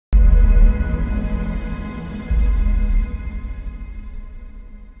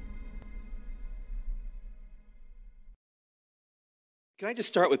Can I just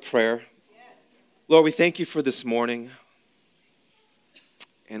start with prayer? Lord, we thank you for this morning.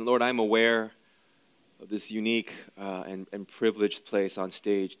 And Lord, I'm aware of this unique and privileged place on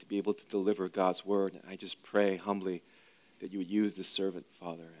stage to be able to deliver God's word. And I just pray humbly that you would use this servant,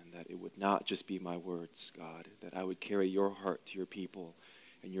 Father, and that it would not just be my words, God, that I would carry your heart to your people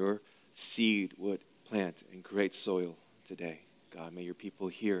and your seed would plant in great soil today. God, may your people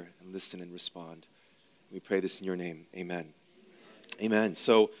hear and listen and respond. We pray this in your name. Amen. Amen.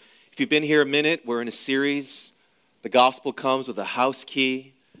 So if you've been here a minute, we're in a series. The gospel comes with a house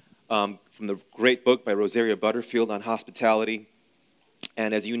key from the great book by Rosaria Butterfield on hospitality.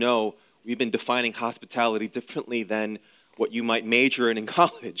 And as you know, we've been defining hospitality differently than what you might major in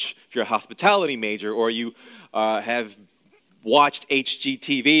college. If you're a hospitality major or you have watched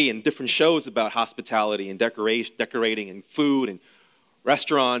HGTV and different shows about hospitality and decorating and food and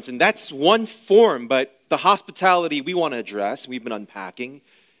restaurants, and that's one form, but the hospitality we want to address, we've been unpacking,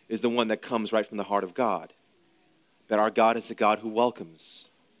 is the one that comes right from the heart of God. That our God is a God who welcomes.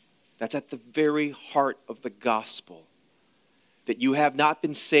 That's at the very heart of the gospel. That you have not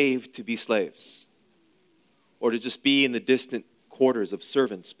been saved to be slaves or to just be in the distant quarters of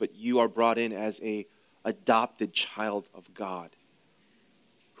servants, but you are brought in as an adopted child of God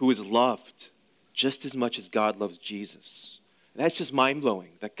who is loved just as much as God loves Jesus. And that's just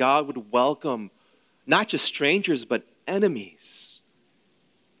mind-blowing, that God would welcome not just strangers, but enemies.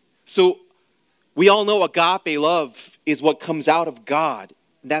 So we all know agape love is what comes out of God.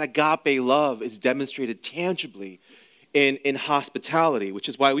 And that agape love is demonstrated tangibly in hospitality, which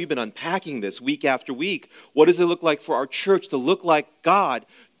is why we've been unpacking this week after week. What does it look like for our church to look like God?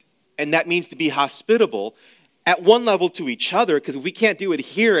 And that means to be hospitable at one level to each other, because if we can't do it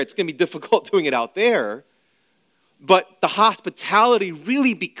here, it's going to be difficult doing it out there. But the hospitality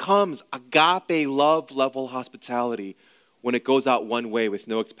really becomes agape love level hospitality when it goes out one way with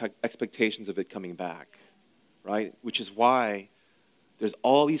no expectations of it coming back, right? Which is why there's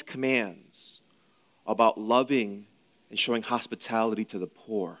all these commands about loving and showing hospitality to the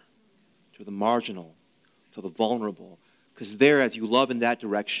poor, to the marginal, to the vulnerable. Because there, as you love in that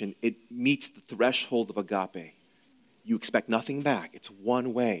direction, it meets the threshold of agape. You expect nothing back. It's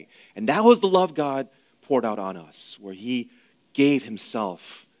one way. And that was the love God poured out on us, where he gave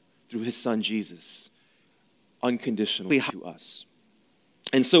himself through his son Jesus unconditionally to us.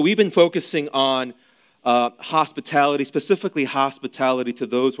 And so we've been focusing on hospitality, specifically hospitality to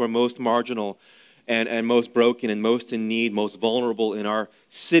those who are most marginal and most broken and most in need, most vulnerable in our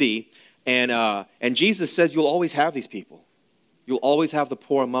city. And Jesus says you'll always have these people. You'll always have the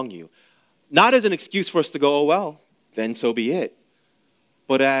poor among you. Not as an excuse for us to go, oh, well, then so be it,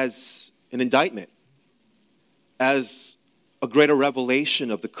 but as an indictment, as a greater revelation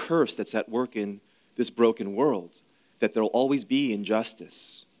of the curse that's at work in this broken world, that there will always be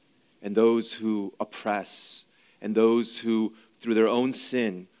injustice and those who oppress and those who, through their own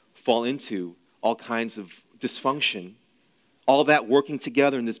sin, fall into all kinds of dysfunction, all that working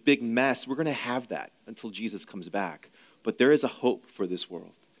together in this big mess. We're going to have that until Jesus comes back. But there is a hope for this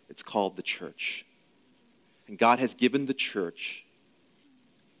world. It's called the church. And God has given the church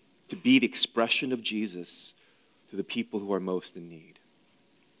to be the expression of Jesus to the people who are most in need.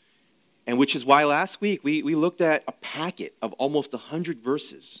 And which is why last week we looked at a packet of almost 100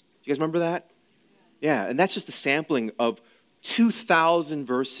 verses. You guys remember that? Yeah, and that's just a sampling of 2,000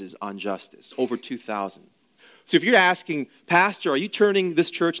 verses on justice, over 2,000. So if you're asking, Pastor, are you turning this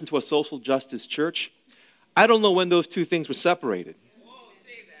church into a social justice church? I don't know when those two things were separated.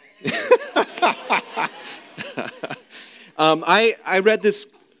 I read this.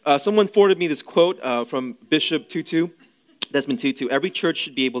 Someone forwarded me this quote from Bishop Desmond Tutu. Every church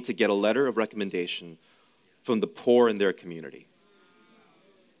should be able to get a letter of recommendation from the poor in their community.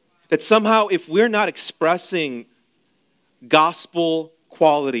 That somehow, if we're not expressing gospel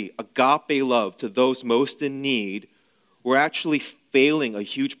quality, agape love to those most in need, we're actually failing a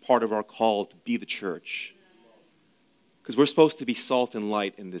huge part of our call to be the church. Because we're supposed to be salt and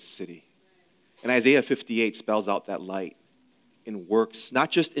light in this city. And Isaiah 58 spells out that light in works, not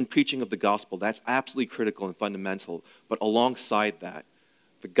just in preaching of the gospel. That's absolutely critical and fundamental. But alongside that,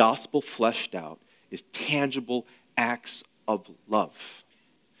 the gospel fleshed out is tangible acts of love.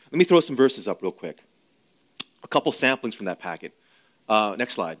 Let me throw some verses up real quick. A couple samplings from that packet.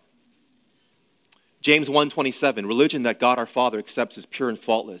 Next slide. James 1:27, religion that God our Father accepts as pure and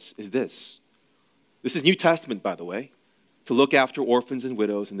faultless is this. This is New Testament, by the way. To look after orphans and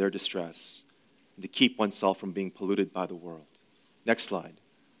widows in their distress, and to keep oneself from being polluted by the world. Next slide.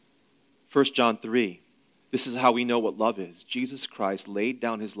 1 John 3. This is how we know what love is. Jesus Christ laid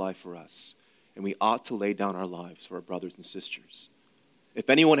down his life for us, and we ought to lay down our lives for our brothers and sisters. If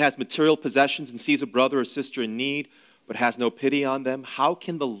anyone has material possessions and sees a brother or sister in need, but has no pity on them, how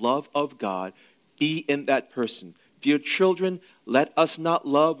can the love of God be in that person? Dear children, let us not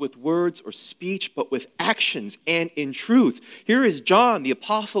love with words or speech, but with actions and in truth. Here is John, the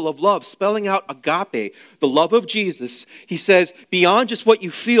apostle of love, spelling out agape, the love of Jesus. He says, beyond just what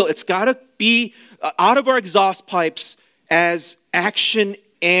you feel, it's got to be out of our exhaust pipes as action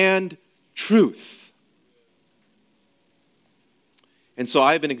and truth. And so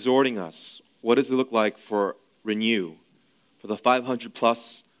I've been exhorting us, what does it look like for Renew, for the 500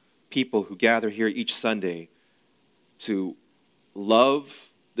 plus people who gather here each Sunday to love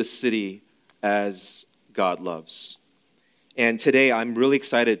the city as God loves. And today I'm really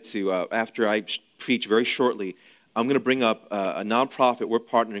excited to, after I preach very shortly, I'm going to bring up a nonprofit we're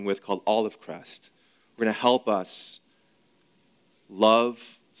partnering with called Olive Crest. We're going to help us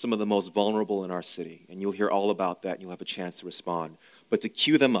love some of the most vulnerable in our city. And you'll hear all about that and you'll have a chance to respond. But to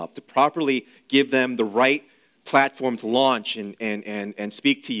cue them up, to properly give them the right platform to launch and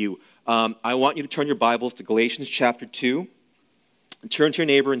speak to you, I want you to turn your Bibles to Galatians chapter 2. And turn to your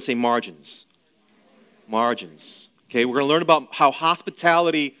neighbor and say margins. Margins. Okay, we're going to learn about how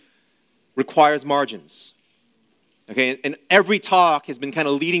hospitality requires margins. Okay, and every talk has been kind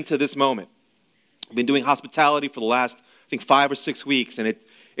of leading to this moment. We've been doing hospitality for the last, I think, 5 or 6 weeks, and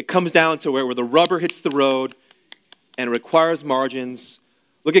it comes down to where the rubber hits the road and it requires margins.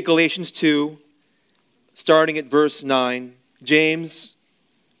 Look at Galatians 2, starting at verse 9. James,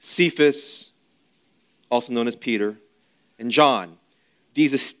 Cephas, also known as Peter, and John,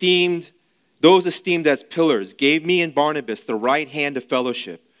 those esteemed as pillars, gave me and Barnabas the right hand of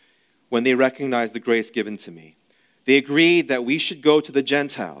fellowship when they recognized the grace given to me. They agreed that we should go to the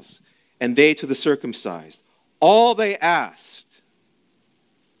Gentiles and they to the circumcised. All they asked,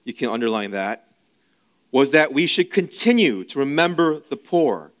 you can underline that, was that we should continue to remember the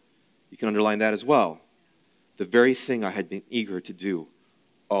poor. You can underline that as well. The very thing I had been eager to do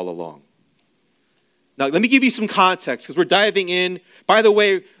all along. Now, let me give you some context because we're diving in. By the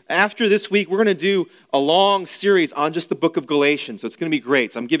way, after this week, we're going to do a long series on just the book of Galatians. So it's going to be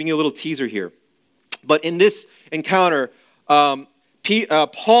great. So I'm giving you a little teaser here. But in this encounter, Paul,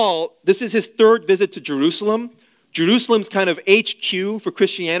 this is his third visit to Jerusalem. Jerusalem's kind of HQ for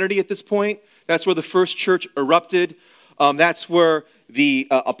Christianity at this point. That's where the first church erupted. That's where the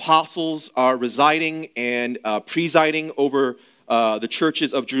apostles are residing and presiding over the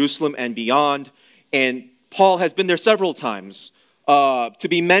churches of Jerusalem and beyond. And Paul has been there several times to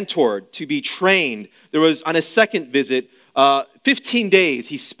be mentored, to be trained. There was, on his second visit, 15 days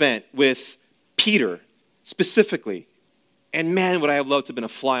he spent with Peter specifically. And man, would I have loved to have been a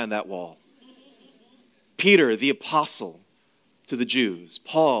fly on that wall. Peter, the apostle to the Jews.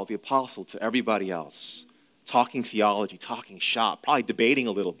 Paul, the apostle to everybody else. Talking theology, talking shop, probably debating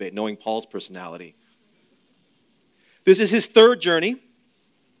a little bit, knowing Paul's personality. This is his third journey.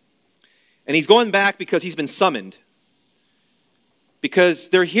 And he's going back because he's been summoned. Because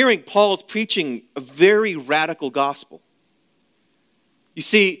they're hearing Paul's preaching a very radical gospel. You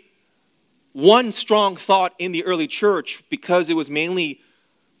see, one strong thought in the early church, because it was mainly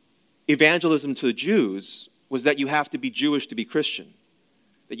evangelism to the Jews, was that you have to be Jewish to be Christian.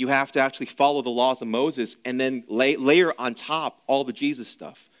 That you have to actually follow the laws of Moses and then layer on top all the Jesus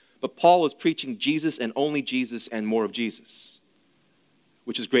stuff. But Paul was preaching Jesus and only Jesus and more of Jesus,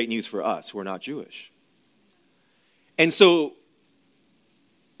 which is great news for us who are not Jewish. And so,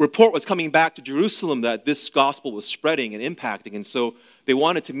 report was coming back to Jerusalem that this gospel was spreading and impacting. And so they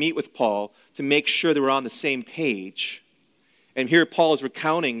wanted to meet with Paul to make sure they were on the same page. And here Paul is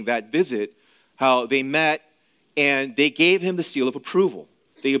recounting that visit, how they met and they gave him the seal of approval.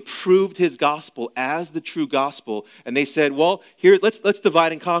 They approved his gospel as the true gospel. And they said, well, here, let's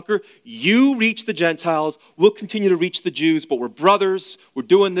divide and conquer. You reach the Gentiles. We'll continue to reach the Jews, but we're brothers. We're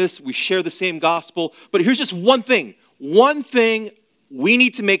doing this. We share the same gospel. But here's just one thing. One thing we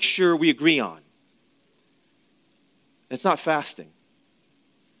need to make sure we agree on. It's not fasting.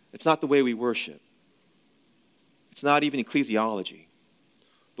 It's not the way we worship. It's not even ecclesiology.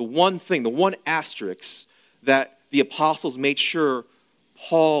 The one thing, the one asterisk that the apostles made sure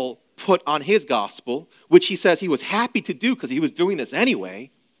Paul put on his gospel, which he says he was happy to do because he was doing this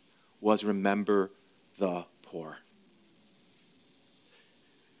anyway, was remember the poor.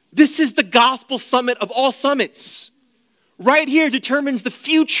 This is the gospel summit of all summits. Right here determines the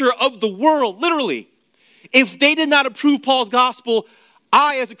future of the world, literally. If they did not approve Paul's gospel,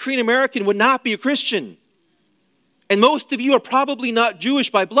 I, as a Korean American, would not be a Christian. And most of you are probably not Jewish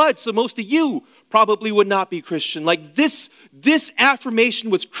by blood, so most of you probably would not be Christian. Like this affirmation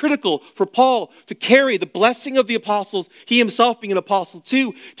was critical for Paul to carry the blessing of the apostles, he himself being an apostle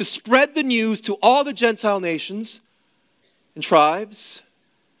too, to spread the news to all the Gentile nations and tribes.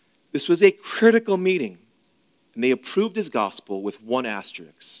 This was a critical meeting, and they approved his gospel with one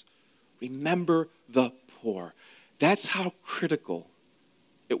asterisk. Remember the poor. That's how critical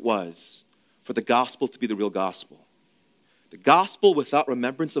it was for the gospel to be the real gospel. The gospel without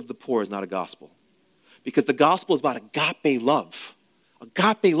remembrance of the poor is not a gospel. Because the gospel is about agape love.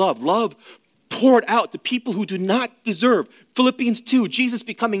 Agape love. Love poured out to people who do not deserve. Philippians 2, Jesus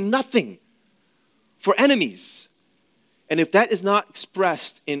becoming nothing for enemies. And if that is not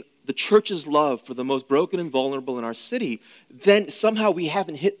expressed in the church's love for the most broken and vulnerable in our city, then somehow we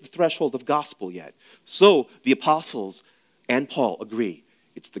haven't hit the threshold of gospel yet. So the apostles and Paul agree.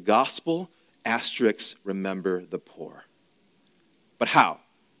 It's the gospel, asterisk, remember the poor. But how?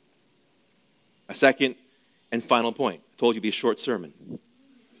 A second and final point. I told you it'd be a short sermon.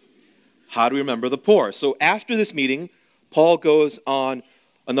 How do we remember the poor? So after this meeting, Paul goes on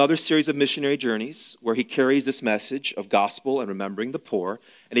another series of missionary journeys where he carries this message of gospel and remembering the poor,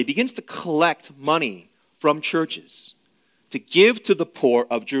 and he begins to collect money from churches to give to the poor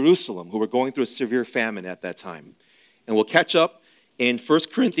of Jerusalem who were going through a severe famine at that time. And we'll catch up in 1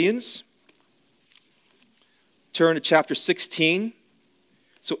 Corinthians. Turn to chapter 16.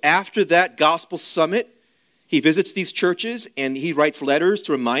 So after that gospel summit, he visits these churches and he writes letters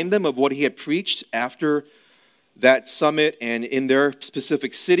to remind them of what he had preached after that summit and in their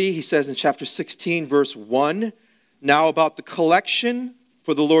specific city. He says in chapter 16, verse 1, now about the collection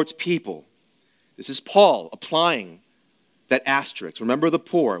for the Lord's people. This is Paul applying that asterisk. Remember the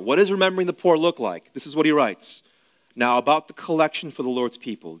poor. What does remembering the poor look like? This is what he writes. Now about the collection for the Lord's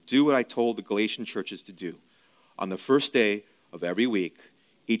people, do what I told the Galatian churches to do. On the first day of every week,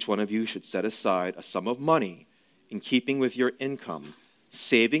 each one of you should set aside a sum of money in keeping with your income,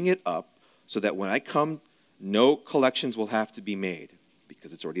 saving it up so that when I come, no collections will have to be made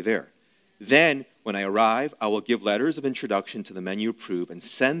because it's already there. Then, when I arrive, I will give letters of introduction to the men you approve and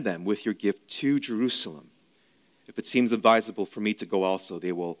send them with your gift to Jerusalem. If it seems advisable for me to go also,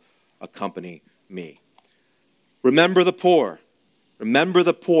 they will accompany me. Remember the poor. Remember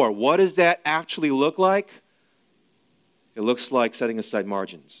the poor. What does that actually look like? It looks like setting aside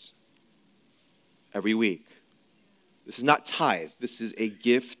margins every week. This is not tithe. This is a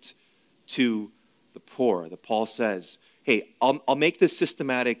gift to the poor. That Paul says, hey, I'll make this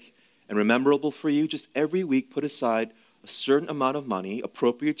systematic and rememberable for you. Just every week put aside a certain amount of money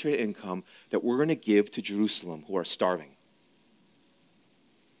appropriate to your income that we're going to give to Jerusalem who are starving.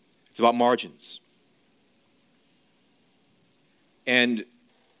 It's about margins. And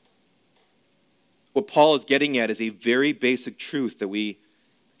what Paul is getting at is a very basic truth that we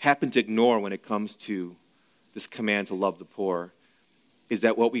happen to ignore when it comes to this command to love the poor, is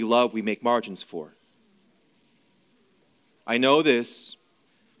that what we love, we make margins for. I know this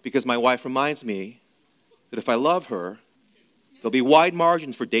because my wife reminds me that if I love her, there'll be wide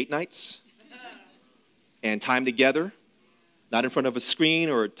margins for date nights and time together, not in front of a screen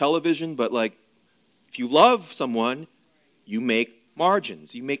or a television, but like if you love someone, you make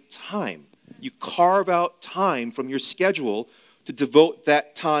margins, you make time. You carve out time from your schedule to devote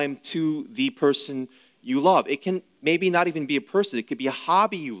that time to the person you love. It can maybe not even be a person. It could be a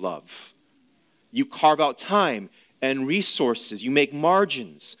hobby you love. You carve out time and resources. You make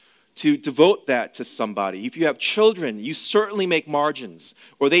margins to devote that to somebody. If you have children, you certainly make margins,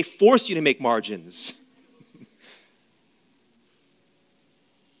 or they force you to make margins.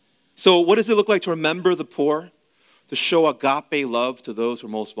 So what does it look like to remember the poor? To show agape love to those who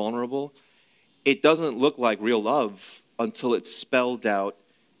are most vulnerable? It doesn't look like real love until it's spelled out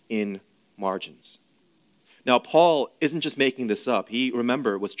in margins. Now, Paul isn't just making this up. He,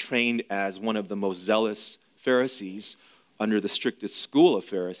 remember, was trained as one of the most zealous Pharisees under the strictest school of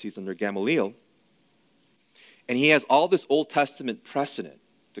Pharisees under Gamaliel. And he has all this Old Testament precedent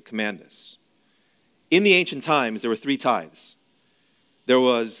to command this. In the ancient times, there were 3 tithes. There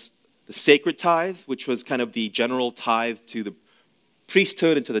was the sacred tithe, which was kind of the general tithe to the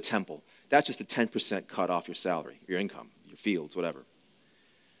priesthood and to the temple. That's just a 10% cut off your salary, your income, your fields, whatever.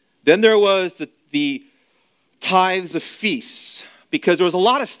 Then there was the tithes of feasts, because there was a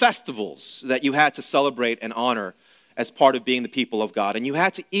lot of festivals that you had to celebrate and honor as part of being the people of God. And you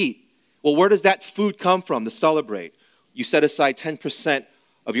had to eat. Well, where does that food come from to celebrate? You set aside 10%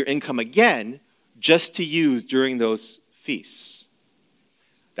 of your income again just to use during those feasts.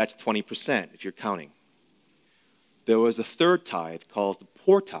 That's 20% if you're counting. There was a third tithe called the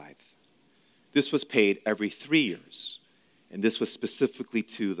poor tithe. this was paid every 3 years. And this was specifically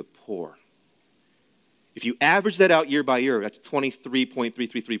to the poor. If you average that out year by year, that's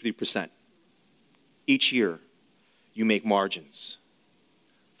 23.3333%. Each year, you make margins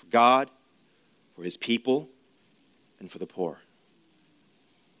for God, for his people, and for the poor.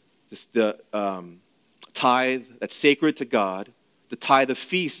 The tithe that's sacred to God, the tithe of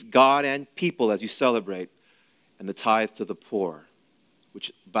feasts, God and people as you celebrate, and the tithe to the poor, which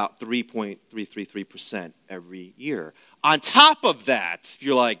is about 3.333% every year. On top of that, if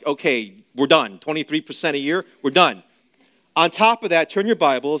you're like, okay, we're done, 23% a year, we're done. On top of that, turn your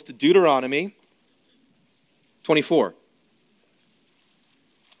Bibles to Deuteronomy 24.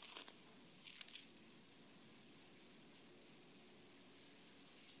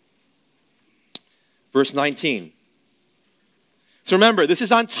 Verse 19. So remember, this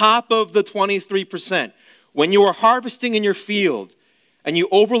is on top of the 23%. When you are harvesting in your field and you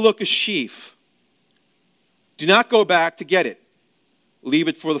overlook a sheaf, do not go back to get it. Leave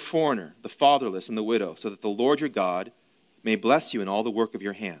it for the foreigner, the fatherless, and the widow, so that the Lord your God may bless you in all the work of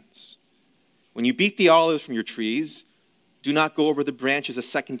your hands. When you beat the olives from your trees, do not go over the branches a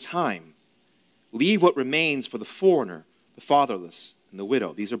second time. Leave what remains for the foreigner, the fatherless, and the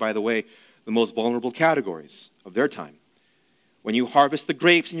widow. These are, by the way, the most vulnerable categories of their time. When you harvest the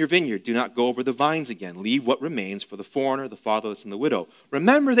grapes in your vineyard, do not go over the vines again. Leave what remains for the foreigner, the fatherless, and the widow.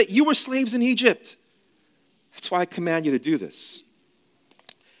 Remember that you were slaves in Egypt. That's why I command you to do this.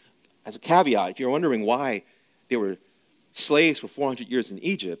 As a caveat, if you're wondering why they were slaves for 400 years in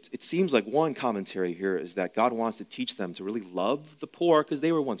Egypt, it seems like one commentary here is that God wants to teach them to really love the poor because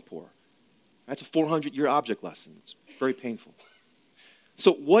they were once poor. That's a 400-year object lesson. It's very painful.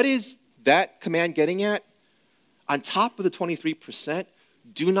 So what is that command getting at? On top of the 23%,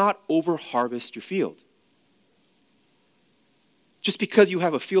 do not over-harvest your field. Just because you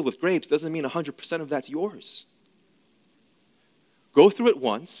have a field with grapes doesn't mean 100% of that's yours. Go through it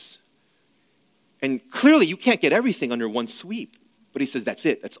once, and clearly you can't get everything under one sweep. But he says that's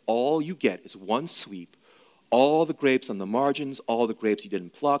it. That's all you get is one sweep. All the grapes on the margins, all the grapes you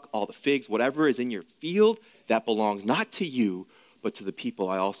didn't pluck, all the figs, whatever is in your field, that belongs not to you, but to the people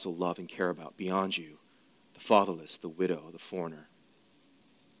I also love and care about beyond you, the fatherless, the widow, the foreigner.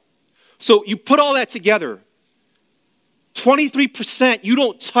 So you put all that together, 23% you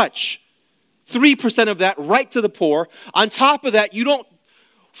don't touch, 3% of that right to the poor. On top of that, you don't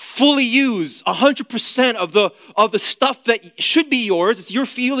fully use 100% of the stuff that should be yours. It's your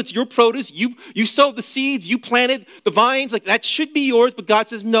field, it's your produce. You sowed the seeds, you planted the vines, like that should be yours, but God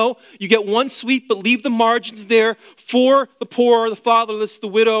says no. You get one sweep, but leave the margins there for the poor, the fatherless, the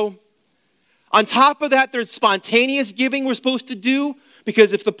widow. On top of that, there's spontaneous giving we're supposed to do,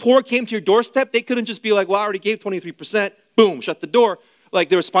 because if the poor came to your doorstep, they couldn't just be like, well, I already gave 23%, boom, shut the door. Like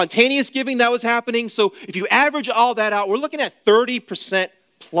there was spontaneous giving that was happening. So if you average all that out, we're looking at 30%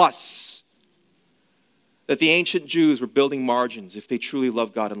 plus that the ancient Jews were building margins if they truly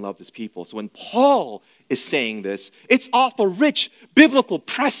loved God and loved his people. So when Paul is saying this, it's off a rich biblical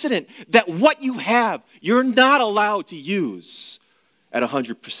precedent that what you have, you're not allowed to use at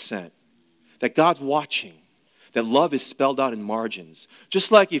 100%. That God's watching, that love is spelled out in margins.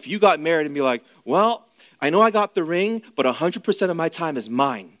 Just like if you got married and be like, well, I know I got the ring, but 100% of my time is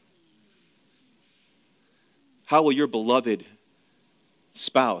mine. How will your beloved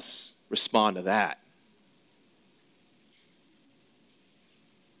spouse respond to that?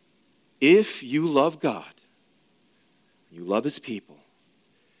 If you love God, you love his people,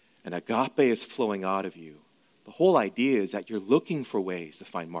 and agape is flowing out of you, the whole idea is that you're looking for ways to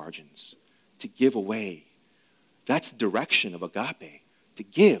find margins, to give away. That's the direction of agape, to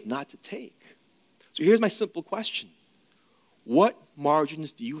give, not to take. So here's my simple question. What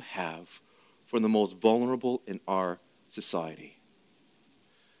margins do you have for the most vulnerable in our society?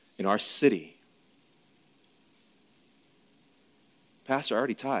 In our city? Pastor, I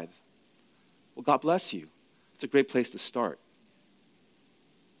already tithe. Well, God bless you. It's a great place to start.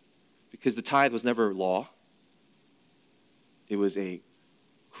 Because the tithe was never law. It was a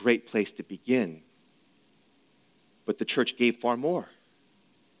great place to begin. But the church gave far more.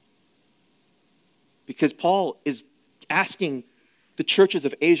 Because Paul is asking the churches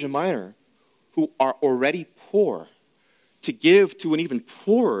of Asia Minor, who are already poor, to give to an even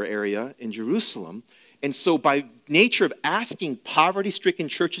poorer area in Jerusalem. And so by nature of asking poverty-stricken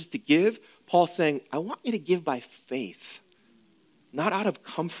churches to give, Paul's saying, I want you to give by faith, not out of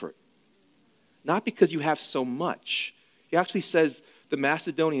comfort, not because you have so much. He actually says the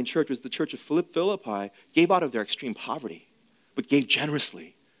Macedonian church was the church of Philippi, gave out of their extreme poverty, but gave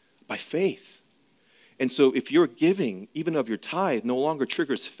generously by faith. And so if your giving, even of your tithe, no longer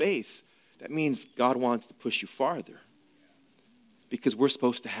triggers faith, that means God wants to push you farther, because we're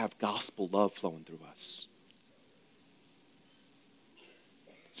supposed to have gospel love flowing through us.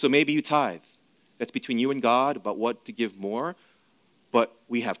 So maybe you tithe. That's between you and God about what to give more. But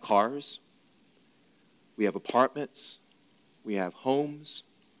we have cars. We have apartments. We have homes.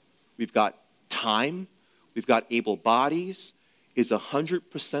 We've got time. We've got able bodies. Is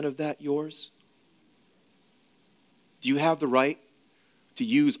 100% of that yours? Do you have the right to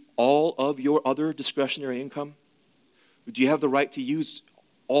use all of your other discretionary income? Do you have the right to use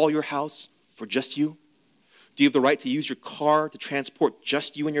all your house for just you? Do you have the right to use your car to transport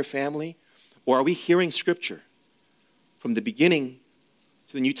just you and your family? Or are we hearing Scripture from the beginning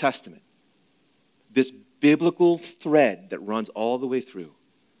to the New Testament? This biblical thread that runs all the way through,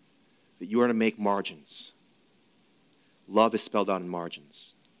 that you are to make margins. Love is spelled out in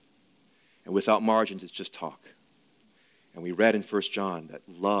margins. And without margins, it's just talk. And we read in 1 John that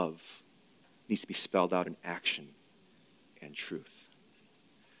love needs to be spelled out in action and truth.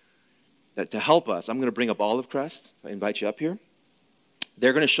 That to help us, I'm going to bring up Olive Crest. I invite you up here.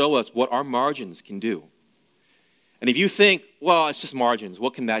 They're going to show us what our margins can do. And if you think, well, it's just margins,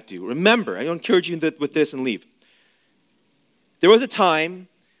 what can that do? Remember, I encourage you with this and leave. There was a time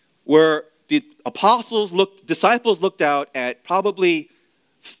where the disciples looked out at probably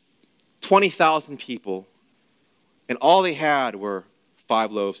 20,000 people, and all they had were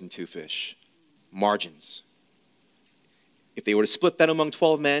 5 loaves and 2 fish. Margins. If they were to split that among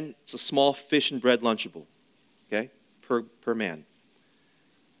 12 men, it's a small fish and bread lunchable, okay, per man.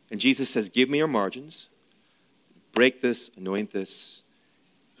 And Jesus says, give me your margins, break this, anoint this.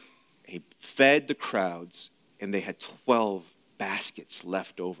 He fed the crowds, and they had 12 baskets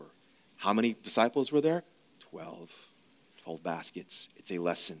left over. How many disciples were there? 12. 12 baskets. It's a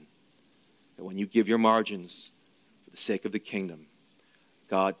lesson that when you give your margins for the sake of the kingdom,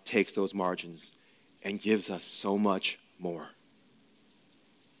 God takes those margins and gives us so much more.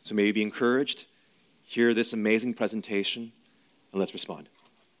 So may you be encouraged. Hear this amazing presentation, and let's respond.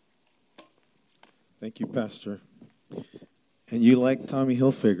 Thank you, Pastor. And you like Tommy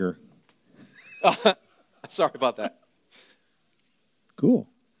Hilfiger. Sorry about that. Cool.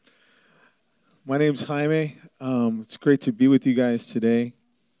 My name's Jaime. It's great to be with you guys today.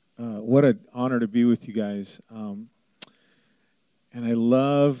 What an honor to be with you guys. And I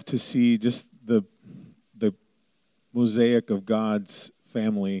love to see just the mosaic of God's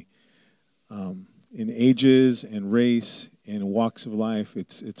family in ages and race and walks of life.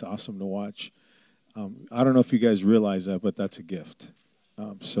 It's awesome to watch. I don't know if you guys realize that, but that's a gift.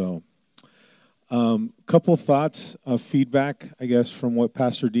 Couple thoughts of feedback, I guess, from what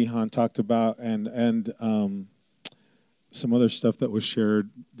Pastor Dihan talked about and some other stuff that was shared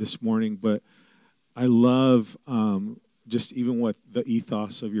this morning. But I love just even what the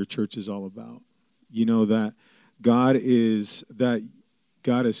ethos of your church is all about. You know, that God has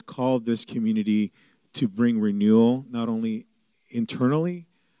called this community to bring renewal, not only internally,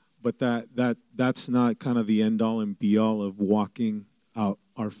 but that's not kind of the end all and be all of walking out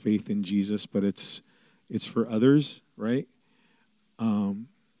our faith in Jesus, but it's for others, right? And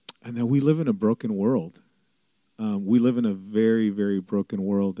that we live in a broken world. We live in a very, very broken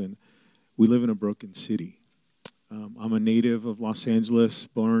world, and we live in a broken city. I'm a native of Los Angeles,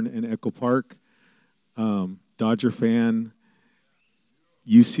 born in Echo Park, Dodger fan,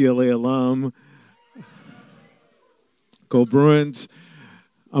 UCLA alum, go Bruins.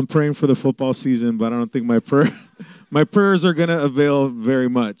 I'm praying for the football season, but I don't think my prayers are going to avail very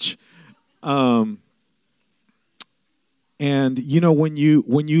much. And you know, when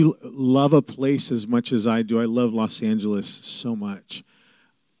you love a place as much as I do, I love Los Angeles so much.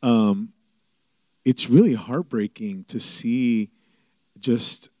 It's really heartbreaking to see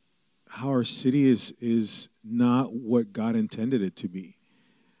just how our city is not what God intended it to be,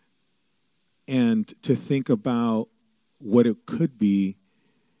 and to think about what it could be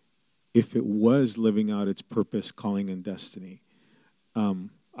if it was living out its purpose, calling, and destiny.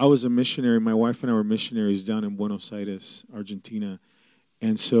 I was a missionary. My wife and I were missionaries down in Buenos Aires, Argentina.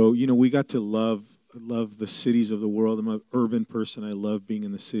 And so, you know, we got to love the cities of the world. I'm an urban person. I love being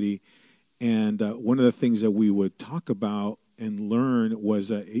in the city. And one of the things that we would talk about and learn was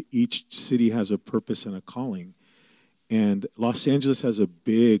that each city has a purpose and a calling. And Los Angeles has a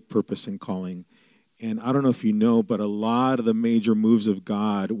big purpose and calling. And I don't know if you know, but a lot of the major moves of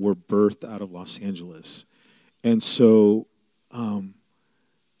God were birthed out of Los Angeles. And so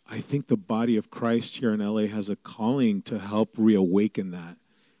I think the body of Christ here in LA has a calling to help reawaken that.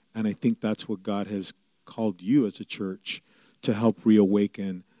 And I think that's what God has called you as a church, to help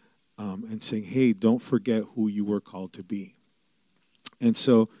reawaken and saying, hey, don't forget who you were called to be. And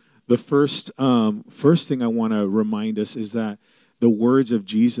so The first thing I want to remind us is that the words of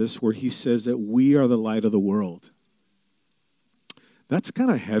Jesus where he says that we are the light of the world. That's kind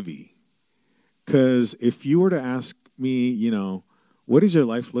of heavy. Because if you were to ask me, what does your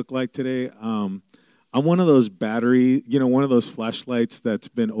life look like today? I'm one of those one of those flashlights that's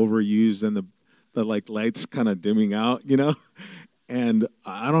been overused and the like lights kind of dimming out, And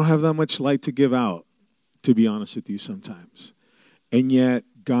I don't have that much light to give out, to be honest with you sometimes. And yet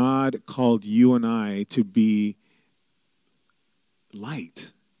God called you and I to be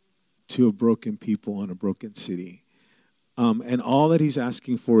light to a broken people in a broken city. And all that he's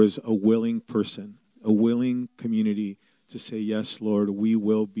asking for is a willing person, a willing community to say, yes, Lord, we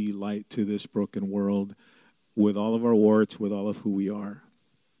will be light to this broken world with all of our warts, with all of who we are.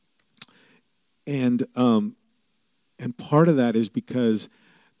 And part of that is because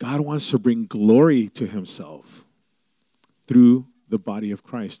God wants to bring glory to himself through the body of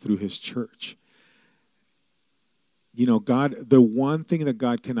Christ, through his church. God, the one thing that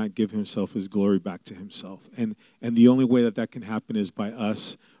God cannot give himself is glory back to himself. And the only way that can happen is by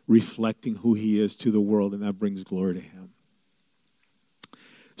us reflecting who he is to the world, and that brings glory to him.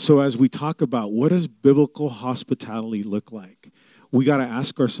 So as we talk about what does biblical hospitality look like, we got to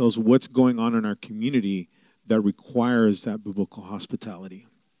ask ourselves what's going on in our community that requires that biblical hospitality.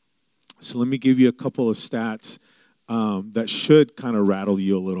 So let me give you a couple of stats that should kind of rattle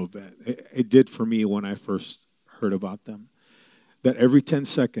you a little bit. It did for me when I first heard about them. That every 10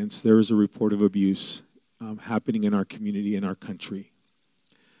 seconds there is a report of abuse happening in our community, in our country.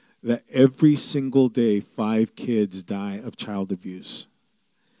 That every single day 5 kids die of child abuse.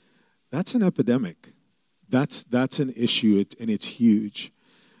 That's an epidemic. That's an issue, and it's huge.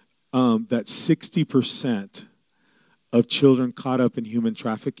 That 60% of children caught up in human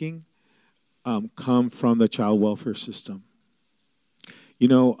trafficking come from the child welfare system.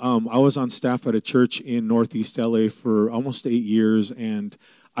 I was on staff at a church in Northeast LA for almost 8 years, and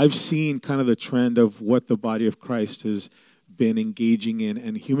I've seen kind of the trend of what the body of Christ has been engaging in,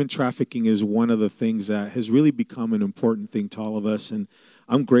 and human trafficking is one of the things that has really become an important thing to all of us, and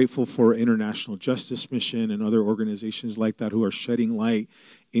I'm grateful for International Justice Mission and other organizations like that who are shedding light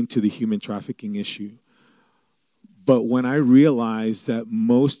into the human trafficking issue. But when I realized that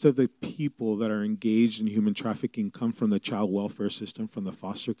most of the people that are engaged in human trafficking come from the child welfare system, from the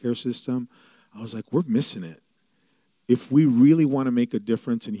foster care system, I was like, we're missing it. If we really want to make a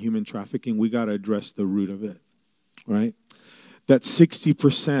difference in human trafficking, we got to address the root of it, right? That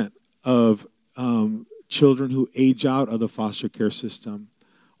 60% of children who age out of the foster care system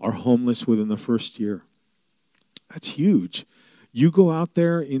are homeless within the first year. That's huge. You go out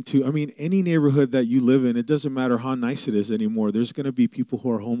there into, any neighborhood that you live in, it doesn't matter how nice it is anymore, there's going to be people who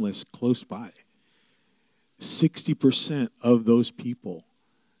are homeless close by. 60% of those people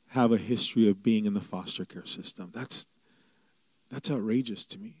have a history of being in the foster care system. That's outrageous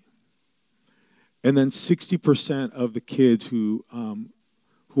to me. And then 60% of the kids who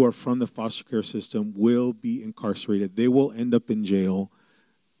are from the foster care system will be incarcerated. They will end up in jail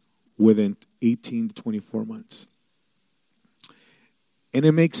within 18 to 24 months. And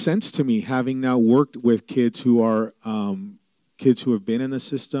it makes sense to me, having now worked with kids who are kids who have been in the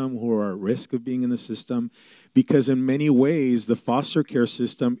system, who are at risk of being in the system, because in many ways the foster care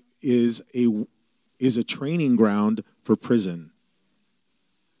system is a training ground for prison.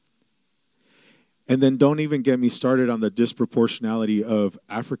 And then don't even get me started on the disproportionality of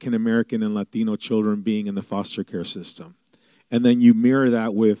African American and Latino children being in the foster care system. And then you mirror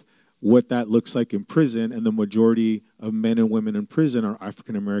that with what that looks like in prison, and the majority of men and women in prison are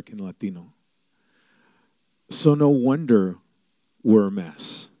African American and Latino. So no wonder we're a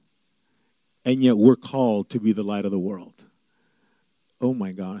mess. And yet we're called to be the light of the world. Oh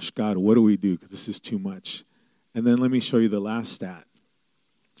my gosh, God, what do we do? Because this is too much. And then let me show you the last stat.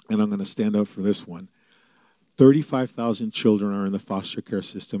 And I'm going to stand up for this one. 35,000 children are in the foster care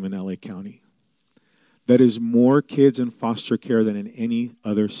system in LA County. That is more kids in foster care than in any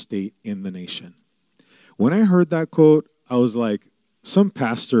other state in the nation. When I heard that quote, I was like, some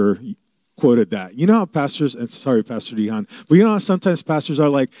pastor quoted that. You know how pastors, and sorry, Pastor Dihan, but you know how sometimes pastors are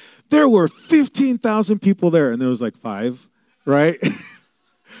like, there were 15,000 people there, and there was like 5, right?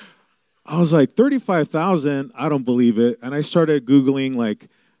 I was like, 35,000, I don't believe it. And I started Googling, like,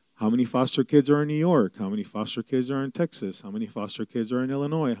 how many foster kids are in New York? How many foster kids are in Texas? How many foster kids are in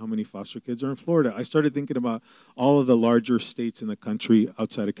Illinois? How many foster kids are in Florida? I started thinking about all of the larger states in the country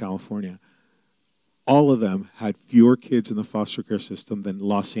outside of California. All of them had fewer kids in the foster care system than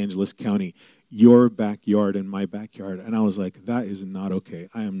Los Angeles County, your backyard and my backyard. And I was like, that is not okay.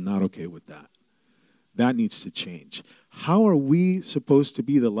 I am not okay with that. That needs to change. How are we supposed to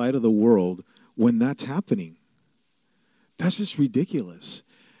be the light of the world when that's happening? That's just ridiculous.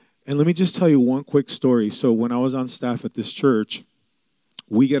 And let me just tell you one quick story. So when I was on staff at this church,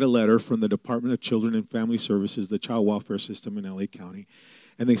 we get a letter from the Department of Children and Family Services, the child welfare system in LA County.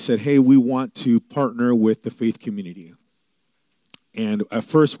 And they said, hey, we want to partner with the faith community. And at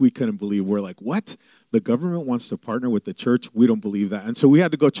first we couldn't believe. We're like, what? The government wants to partner with the church? We don't believe that. And so we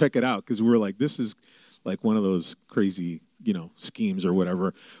had to go check it out because we were like, this is like one of those crazy, schemes or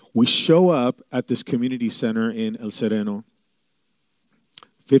whatever. We show up at this community center in El Sereno.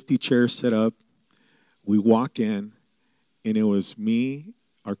 50 chairs set up. We walk in, and it was me,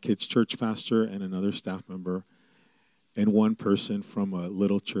 our kids' church pastor, and another staff member, and one person from a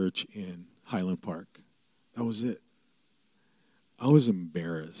little church in Highland Park. That was it. I was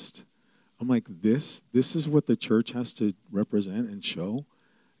embarrassed. I'm like, this is what the church has to represent and show?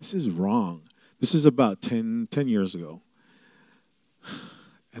 This is wrong. This is about 10 years ago.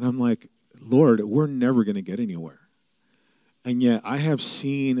 And I'm like, Lord, we're never going to get anywhere. And yet I have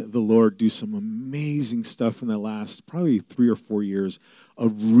seen the Lord do some amazing stuff in the last probably 3 or 4 years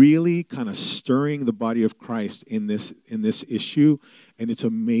of really kind of stirring the body of Christ in this issue. And it's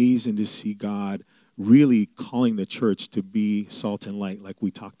amazing to see God really calling the church to be salt and light like we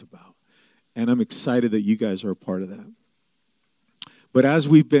talked about. And I'm excited that you guys are a part of that. But as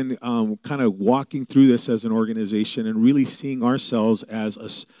we've been kind of walking through this as an organization and really seeing ourselves as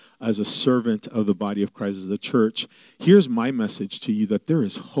a servant of the body of Christ as a church, here's my message to you, that there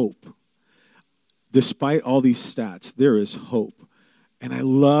is hope. Despite all these stats, there is hope. And I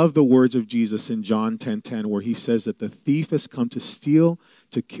love the words of Jesus in John 10:10, where he says that the thief has come to steal,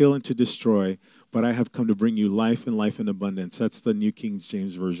 to kill, and to destroy, but I have come to bring you life and life in abundance. That's the New King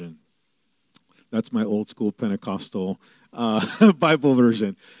James Version. That's my old school Pentecostal Bible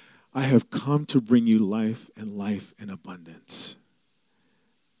version. I have come to bring you life and life in abundance.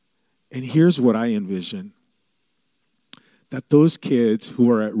 And here's what I envision. That those kids who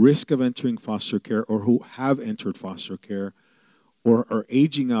are at risk of entering foster care or who have entered foster care or are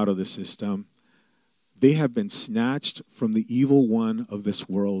aging out of the system, they have been snatched from the evil one of this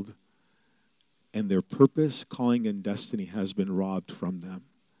world, and their purpose, calling, and destiny has been robbed from them.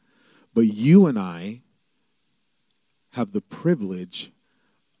 But you and I have the privilege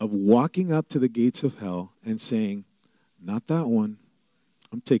of walking up to the gates of hell and saying, not that one.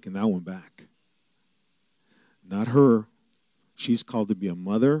 I'm taking that one back. Not her. She's called to be a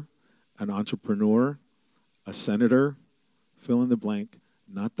mother, an entrepreneur, a senator, fill in the blank.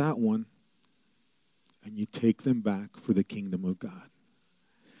 Not that one. And you take them back for the kingdom of God.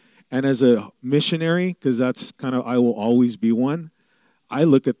 And as a missionary, because that's kind of, I will always be one, I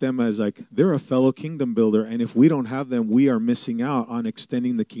look at them as like, they're a fellow kingdom builder, and if we don't have them, we are missing out on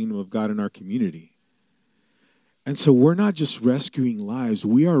extending the kingdom of God in our community. And so we're not just rescuing lives,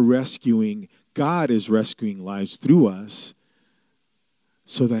 we are rescuing, God is rescuing lives through us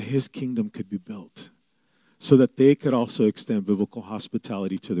so that his kingdom could be built, so that they could also extend biblical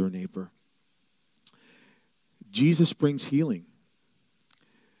hospitality to their neighbor. Jesus brings healing.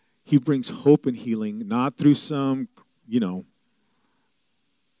 He brings hope and healing, not through some,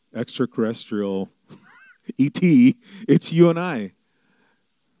 extraterrestrial ET. It's you and I.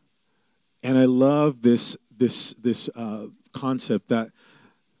 And I love this concept that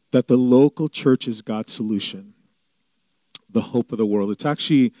the local church is God's solution, the hope of the world. It's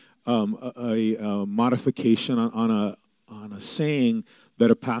actually a modification on a saying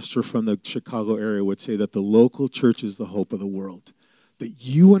that a pastor from the Chicago area would say, that the local church is the hope of the world. That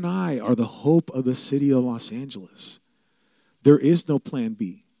you and I are the hope of the city of Los Angeles. There is no plan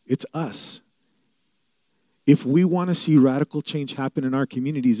B. It's us. If we want to see radical change happen in our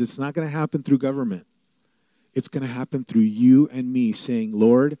communities, it's not going to happen through government. It's going to happen through you and me saying,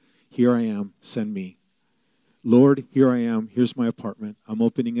 Lord, here I am, send me. Lord, here I am, here's my apartment. I'm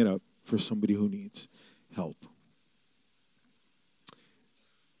opening it up for somebody who needs help.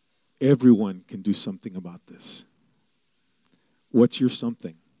 Everyone can do something about this. What's your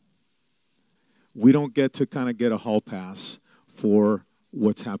something? We don't get to kind of get a hall pass for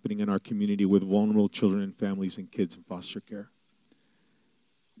what's happening in our community with vulnerable children and families and kids in foster care.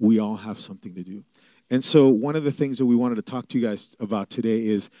 We all have something to do. And so one of the things that we wanted to talk to you guys about today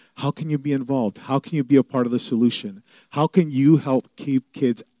is, how can you be involved? How can you be a part of the solution? How can you help keep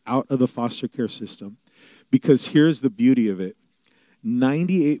kids out of the foster care system? Because here's the beauty of it.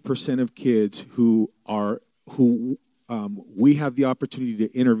 98% of kids who we have the opportunity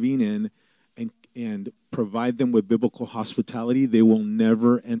to intervene in and provide them with biblical hospitality, they will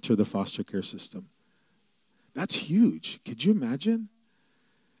never enter the foster care system. That's huge. Could you imagine?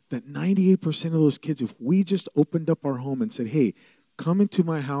 that 98% of those kids, if we just opened up our home and said, hey, come into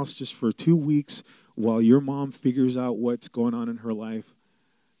my house just for 2 weeks while your mom figures out what's going on in her life,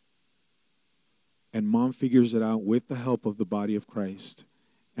 and mom figures it out with the help of the body of Christ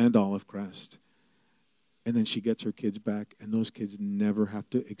and Olive Crest, and then she gets her kids back, and those kids never have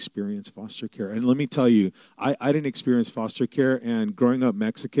to experience foster care. And let me tell you, I didn't experience foster care, and growing up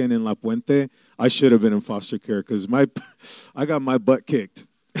Mexican in La Puente, I should have been in foster care because I got my butt kicked,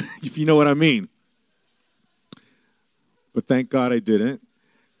 if you know what I mean. But thank God I didn't.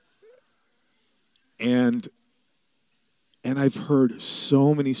 And I've heard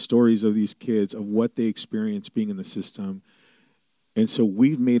so many stories of these kids, of what they experience being in the system. And so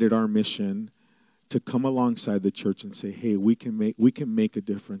we've made it our mission to come alongside the church and say, hey, we can make a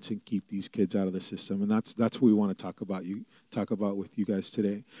difference and keep these kids out of the system. And that's what we want to talk about with you guys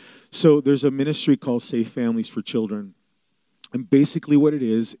today. So there's a ministry called Safe Families for Children. And basically what it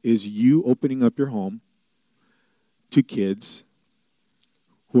is you opening up your home to kids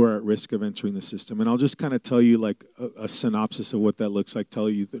who are at risk of entering the system. And I'll just kind of tell you like a synopsis of what that looks like, tell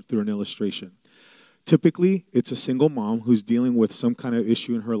you through an illustration. Typically, it's a single mom who's dealing with some kind of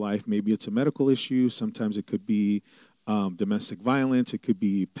issue in her life. Maybe it's a medical issue. Sometimes it could be domestic violence. It could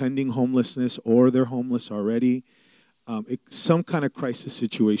be pending homelessness, or they're homeless already. Some kind of crisis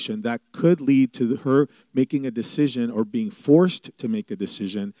situation that could lead to her making a decision or being forced to make a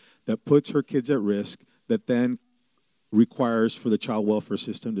decision that puts her kids at risk, that then requires for the child welfare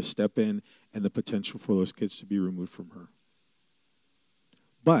system to step in and the potential for those kids to be removed from her.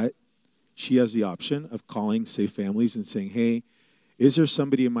 But she has the option of calling Safe Families and saying, hey, is there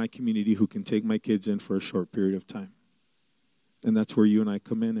somebody in my community who can take my kids in for a short period of time? And that's where you and I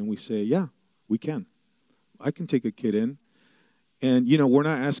come in and we say, yeah, we can. I can take a kid in. And, you know, we're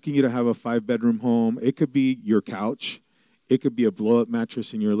not asking you to have a 5-bedroom home. It could be your couch. It could be a blow-up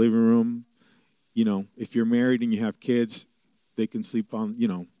mattress in your living room. You know, if you're married and you have kids, they can sleep on, you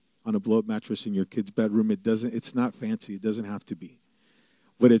know, on a blow-up mattress in your kid's bedroom. It's not fancy. It doesn't have to be.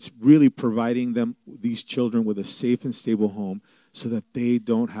 But it's really providing them, these children, with a safe and stable home so that they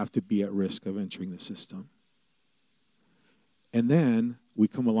don't have to be at risk of entering the system. And then we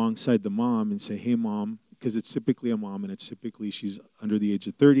come alongside the mom and say, hey, mom, because it's typically a mom, and it's typically she's under the age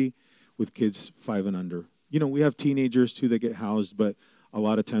of 30 with kids 5 and under. You know, we have teenagers, too, that get housed, but a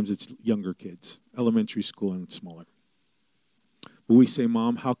lot of times it's younger kids, elementary school and smaller. But we say,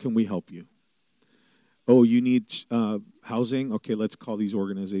 Mom, how can we help you? Oh, you need housing? Okay, let's call these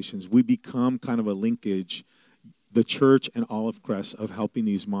organizations. We become kind of a linkage, the church and Olive Crest, of helping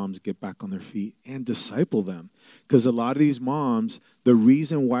these moms get back on their feet and disciple them. Because a lot of these moms, the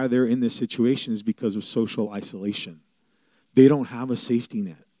reason why they're in this situation is because of social isolation. They don't have a safety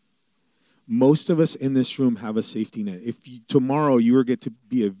net. Most of us in this room have a safety net. If tomorrow you were to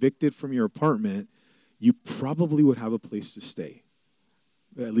be evicted from your apartment, you probably would have a place to stay.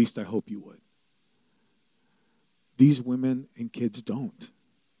 At least I hope you would. These women and kids don't.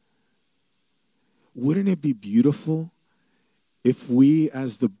 Wouldn't it be beautiful if we,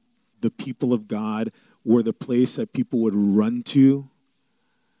 as the people of God, were the place that people would run to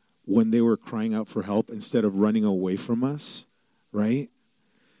when they were crying out for help instead of running away from us, right?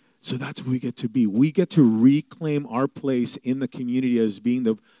 So that's what we get to be. We get to reclaim our place in the community as being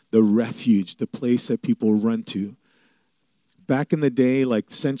the refuge, the place that people run to. Back in the day,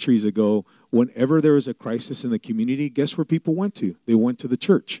 like centuries ago, whenever there was a crisis in the community, guess where people went to? They went to the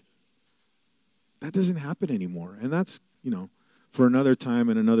church. That doesn't happen anymore. And that's, you know, for another time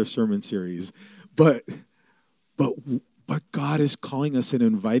and another sermon series. But God is calling us and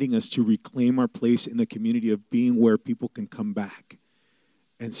inviting us to reclaim our place in the community of being where people can come back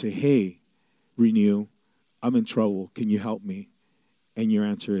and say, hey, Renew, I'm in trouble. Can you help me? And your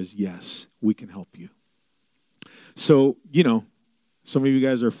answer is yes, we can help you. So, you know, some of you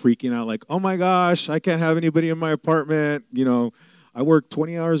guys are freaking out like, oh my gosh, I can't have anybody in my apartment. You know, I work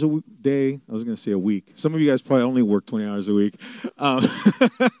 20 hours a day. I was going to say a week. Some of you guys probably only work 20 hours a week.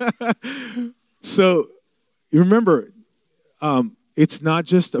 So remember, it's not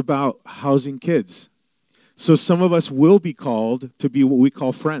just about housing kids. So some of us will be called to be what we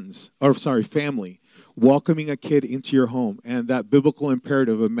call family, welcoming a kid into your home. And that biblical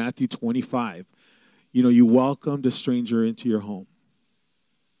imperative of Matthew 25, you know, you welcomed a stranger into your home.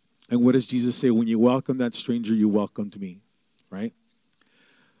 And what does Jesus say? When you welcome that stranger, you welcomed me, right?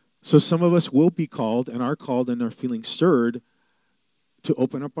 So some of us will be called and are called and are feeling stirred to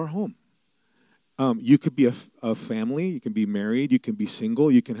open up our home. You could be a family. You can be married. You can be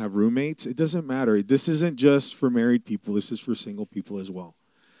single. You can have roommates. It doesn't matter. This isn't just for married people. This is for single people as well.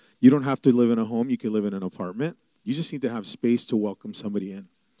 You don't have to live in a home. You can live in an apartment. You just need to have space to welcome somebody in.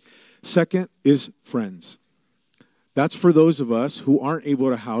 Second is friends. That's for those of us who aren't able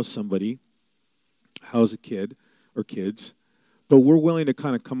to house somebody, house a kid or kids, but we're willing to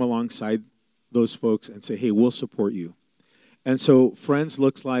kind of come alongside those folks and say, hey, we'll support you. And so friends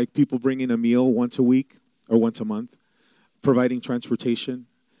looks like people bringing a meal once a week or once a month, providing transportation,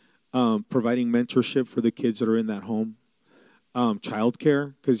 providing mentorship for the kids that are in that home,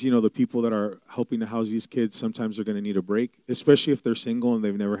 childcare, because, the people that are helping to house these kids, sometimes they're going to need a break, especially if they're single and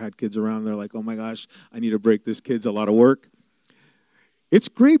they've never had kids around. They're like, oh my gosh, I need a break. This kid's a lot of work. It's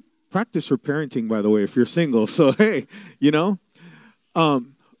great practice for parenting, by the way, if you're single. So, hey,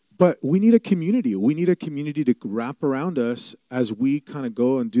 but we need a community. We need a community to wrap around us as we kind of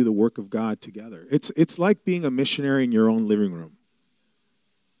go and do the work of God together. It's like being a missionary in your own living room,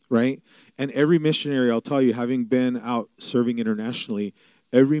 right? And every missionary, I'll tell you, having been out serving internationally,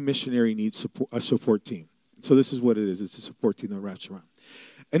 every missionary needs a support team. So this is what it is. It's a support team that wraps around.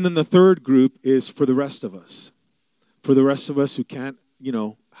 And then the third group is for the rest of us. For the rest of us who can't,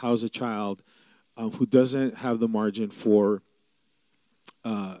 house a child, who doesn't have the margin for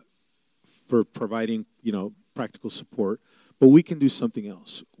providing, practical support, but we can do something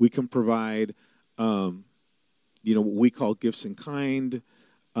else. We can provide, what we call gifts in kind,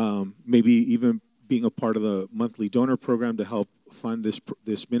 maybe even being a part of the monthly donor program to help fund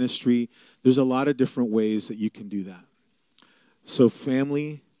this ministry. There's a lot of different ways that you can do that. So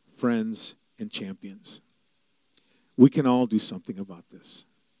family, friends, and champions. We can all do something about this.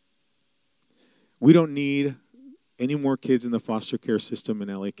 We don't need any more kids in the foster care system in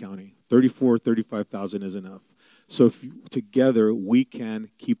LA County. 35,000 is enough. So if together we can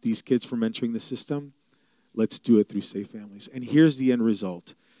keep these kids from entering the system, let's do it through Safe Families. And here's the end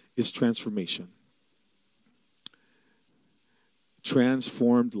result, is transformation.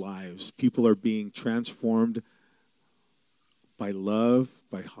 Transformed lives. People are being transformed by love,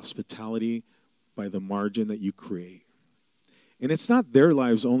 by hospitality, by the margin that you create. And it's not their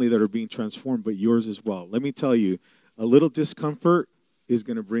lives only that are being transformed, but yours as well. Let me tell you, a little discomfort is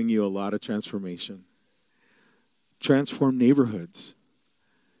going to bring you a lot of transformation. Transform neighborhoods.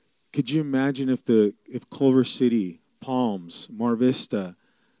 Could you imagine if Culver City, Palms, Mar Vista,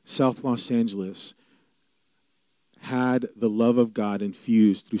 South Los Angeles had the love of God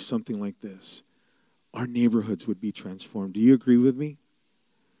infused through something like this? Our neighborhoods would be transformed. Do you agree with me?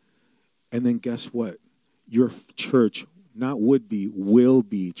 And then guess what? Your church not would be, will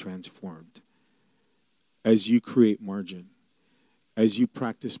be transformed as you create margin, as you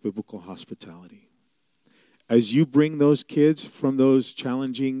practice biblical hospitality, as you bring those kids from those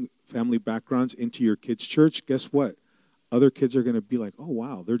challenging family backgrounds into your kids' church. Guess what? Other kids are going to be like, oh,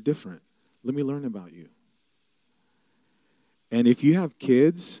 wow, they're different. Let me learn about you. And if you have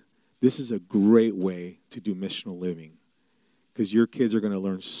kids, this is a great way to do missional living, because your kids are going to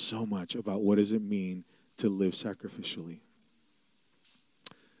learn so much about what does it mean to live sacrificially.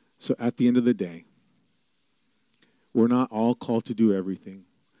 So at the end of the day, we're not all called to do everything.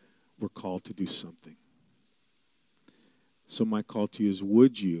 We're called to do something. So my call to you is,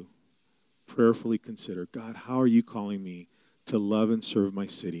 would you prayerfully consider, God, how are you calling me to love and serve my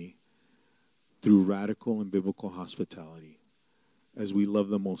city through radical and biblical hospitality as we love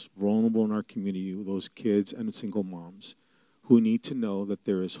the most vulnerable in our community, those kids and single moms who need to know that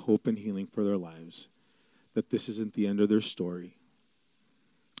there is hope and healing for their lives, that this isn't the end of their story,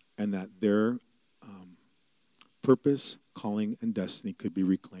 and that their purpose, calling, and destiny could be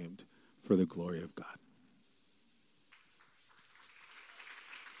reclaimed for the glory of God.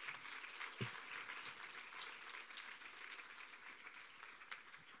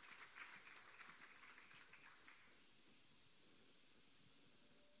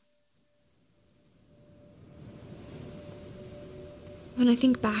 When I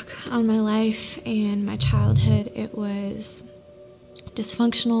think back on my life and my childhood, it was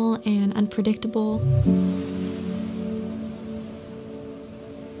dysfunctional and unpredictable.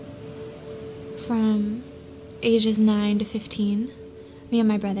 From ages 9 to 15, me and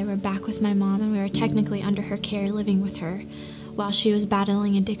my brother were back with my mom, and we were technically under her care, living with her while she was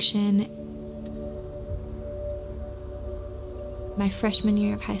battling addiction. My freshman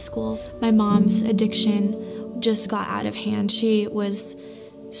year of high school, my mom's addiction just got out of hand. She was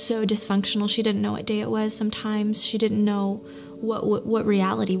so dysfunctional. She didn't know what day it was sometimes. She didn't know what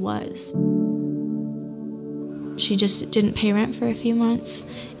reality was. She just didn't pay rent for a few months,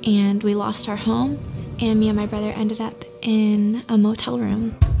 and we lost our home, and me and my brother ended up in a motel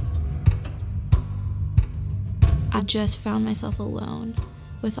room. I just found myself alone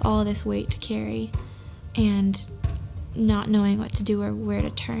with all this weight to carry and not knowing what to do or where to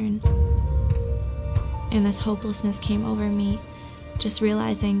turn. And this hopelessness came over me, just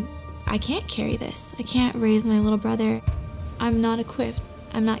realizing I can't carry this. I can't raise my little brother. I'm not equipped.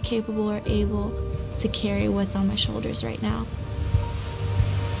 I'm not capable or able to carry what's on my shoulders right now.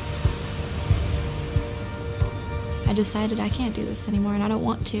 I decided I can't do this anymore and I don't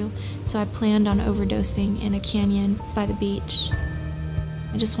want to, so I planned on overdosing in a canyon by the beach.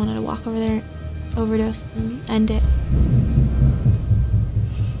 I just wanted to walk over there, overdose, and end it.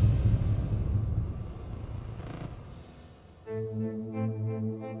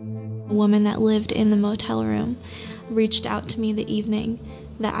 A woman that lived in the motel room reached out to me the evening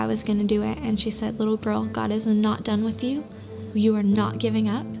that I was going to do it, and she said, "Little girl, God is not done with you. You are not giving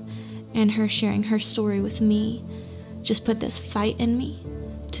up." And her sharing her story with me just put this fight in me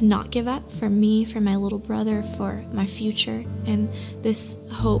to not give up for me, for my little brother, for my future. And this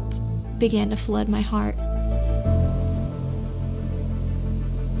hope began to flood my heart.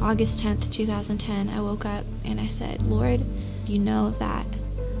 August 10th, 2010, I woke up and I said, "Lord, you know that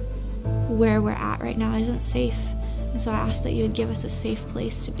where we're at right now isn't safe. And so I asked that you would give us a safe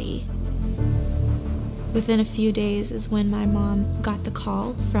place to be." Within a few days is when my mom got the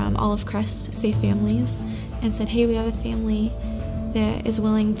call from Olive Crest Safe Families and said, "Hey, we have a family that is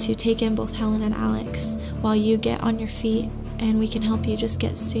willing to take in both Helen and Alex while you get on your feet, and we can help you just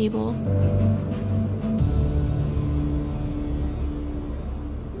get stable."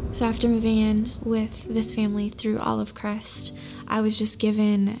 So after moving in with this family through Olive Crest, I was just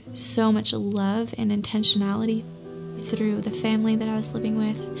given so much love and intentionality through the family that I was living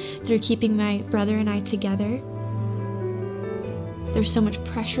with, through keeping my brother and I together. There's so much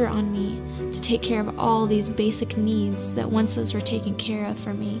pressure on me to take care of all these basic needs that once those were taken care of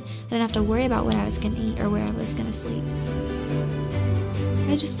for me, I didn't have to worry about what I was going to eat or where I was going to sleep.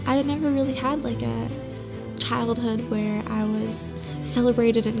 I never really had like a childhood where I was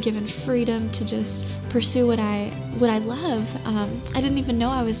celebrated and given freedom to just pursue what I love. I didn't even know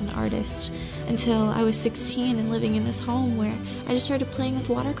I was an artist until I was 16 and living in this home where I just started playing with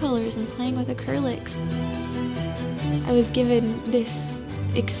watercolors and playing with acrylics. I was given this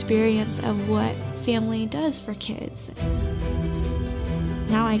experience of what family does for kids.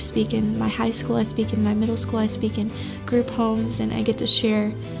 Now I speak in my high school, I speak in my middle school, I speak in group homes, and I get to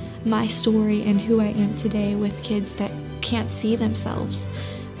share my story and who I am today with kids that can't see themselves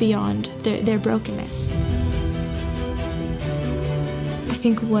beyond their brokenness. I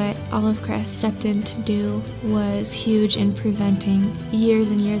think what Olive Crest stepped in to do was huge in preventing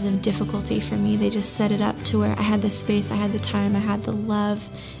years and years of difficulty for me. They just set it up to where I had the space, I had the time, I had the love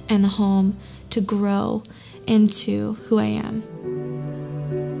and the home to grow into who I am.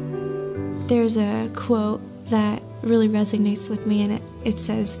 There's a quote that really resonates with me, and it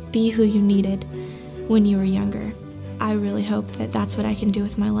says, "Be who you needed when you were younger." I really hope that that's what I can do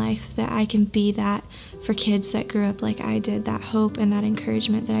with my life, that I can be that for kids that grew up like I did, that hope and that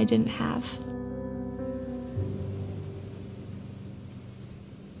encouragement that I didn't have.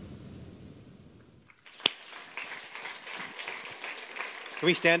 Can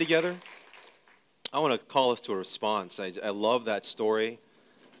we stand together? I want to call us to a response. I love that story.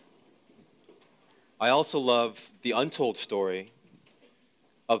 I also love the untold story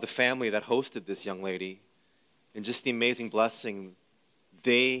of the family that hosted this young lady and just the amazing blessing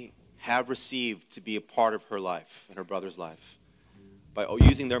they have received to be a part of her life and her brother's life by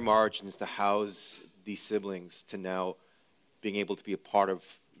using their margins to house these siblings to now being able to be a part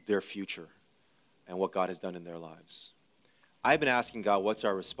of their future and what God has done in their lives. I've been asking God, what's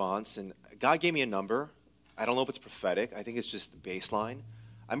our response? And God gave me a number. I don't know if it's prophetic. I think it's just the baseline.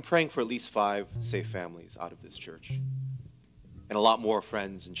 I'm praying for at least 5 safe families out of this church and a lot more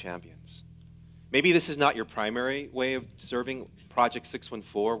friends and champions. Maybe this is not your primary way of serving. Project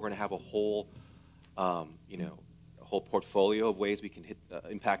 614, we're going to have a whole, a whole portfolio of ways we can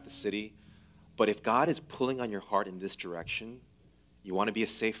impact the city. But if God is pulling on your heart in this direction, you want to be a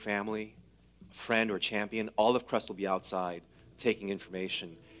safe family, a friend or a champion, Olive Crest will be outside taking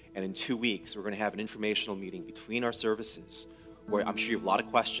information. And in 2 weeks, we're going to have an informational meeting between our services where I'm sure you have a lot of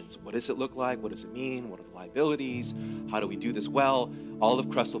questions. What does it look like? What does it mean? What are the liabilities? How do we do this well? Olive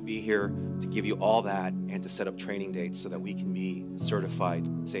Crest will be here to give you all that and to set up training dates so that we can be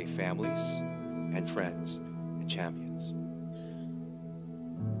certified safe families and friends and champions.